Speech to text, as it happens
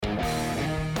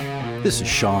This is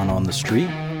Sean on the Street.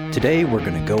 Today we're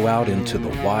going to go out into the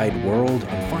wide world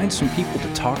and find some people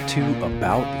to talk to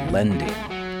about lending.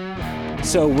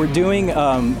 So we're doing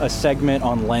a segment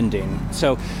on lending.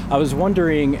 So I was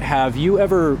wondering, have you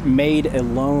ever made a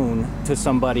loan to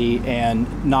somebody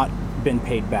and not been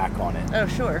paid back on it? Oh,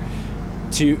 sure.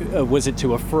 Was it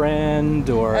to a friend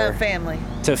or? Family.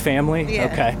 To family? Yeah,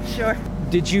 okay. Sure.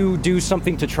 Did you do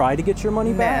something to try to get your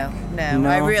money back? No.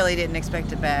 I really didn't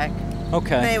expect it back.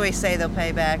 Okay. They always say they'll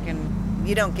pay back, and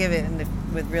you don't give it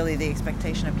with really the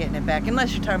expectation of getting it back,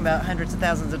 unless you're talking about hundreds of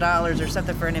thousands of dollars or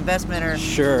something for an investment or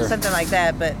something like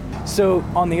that. But so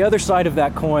on the other side of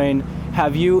that coin,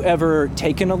 have you ever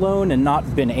taken a loan and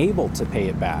not been able to pay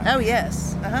it back? Oh,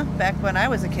 yes. Back when I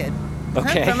was a kid.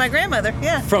 Okay. From my grandmother,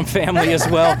 yeah. From family as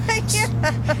well.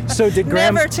 Yeah. So did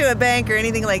Never to a bank or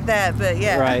anything like that, but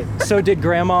yeah. Right. So did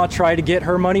Grandma try to get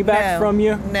her money back from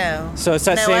you? No. So it's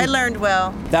that No, same. I learned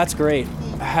well. That's great.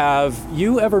 Have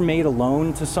you ever made a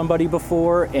loan to somebody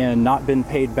before and not been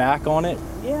paid back on it?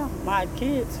 Yeah, my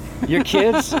kids. Your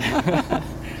kids?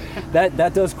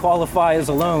 That does qualify as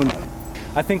a loan.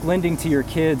 I think lending to your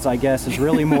kids, I guess, is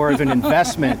really more of an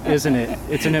investment, isn't it?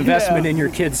 It's an investment in your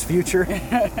kids' future.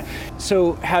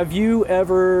 So have you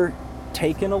ever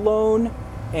taken a loan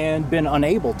and been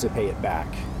unable to pay it back?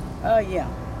 Yeah,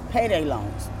 payday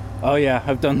loans. Oh yeah,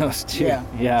 I've done those too.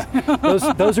 Yeah.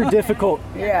 Those are difficult.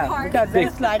 Yeah, because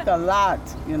it's like a lot,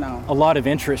 A lot of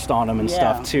interest on them and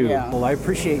stuff too. Yeah. Well, I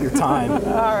appreciate your time. All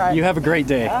right. You have a great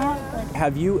day. Thank you.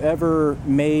 Have you ever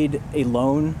made a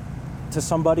loan to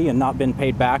somebody and not been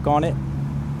paid back on it?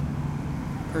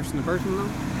 Person-to-person loan?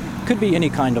 Could be any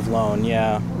kind of loan,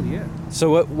 yeah. Oh, yeah.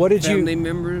 So what did Family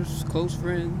members, close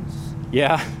friends.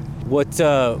 Yeah. What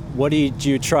did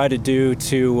you try to do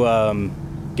to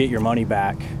get your money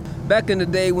back? Back in the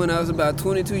day when I was about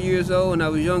 22 years old and I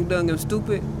was young, dumb, and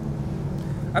stupid,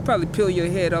 I'd probably peel your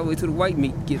head all the way to the white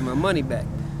meat to get my money back.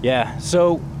 Yeah.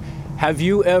 So have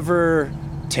you ever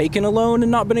taken a loan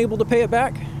and not been able to pay it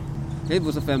back? It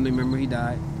was a family member, he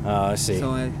died. I see.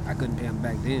 So I couldn't pay him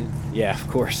back then. Yeah, of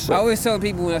course. I always tell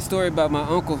people that story about my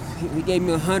uncle. He gave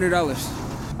me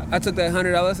 $100. I took that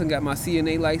 $100 and got my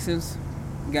CNA license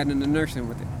and got into nursing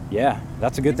with it. Yeah,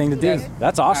 that's a good thing to do.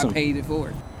 That's awesome. I paid it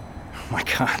forward. Oh my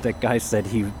God, that guy said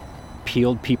he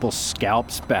peeled people's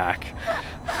scalps back.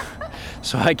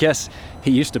 So I guess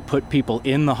he used to put people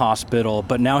in the hospital,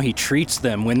 but now he treats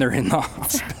them when they're in the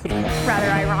hospital.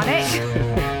 Rather ironic.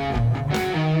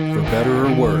 For better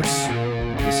or worse,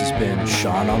 this has been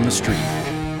Sean on the Street.